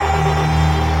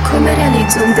Come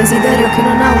realizzo un desiderio che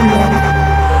non ha un nome?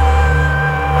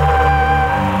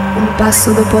 Un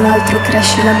passo dopo l'altro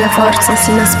cresce la mia forza e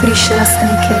si inasprisce la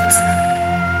stanchezza.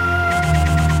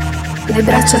 Le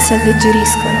braccia si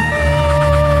alleggeriscono,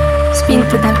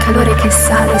 spinte dal calore che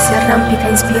sale, si arrampica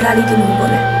in spirali di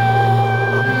nuvole.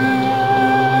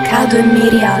 Cado e mi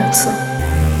rialzo,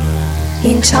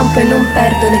 inciampo e non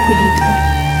perdo l'equilibrio.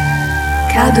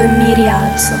 Cado e mi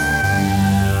rialzo,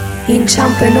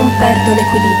 inciampo e non perdo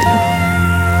l'equilibrio.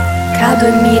 Cado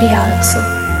e mi rialzo,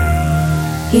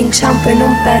 inciampo e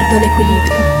non perdo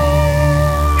l'equilibrio.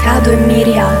 Cado e mi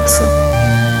rialzo,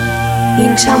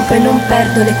 inciampo e non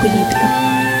perdo l'equilibrio.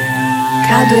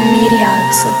 Cado e mi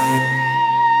rialzo,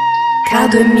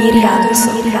 cado e mi rialzo,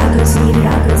 cado e mi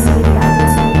rialzo.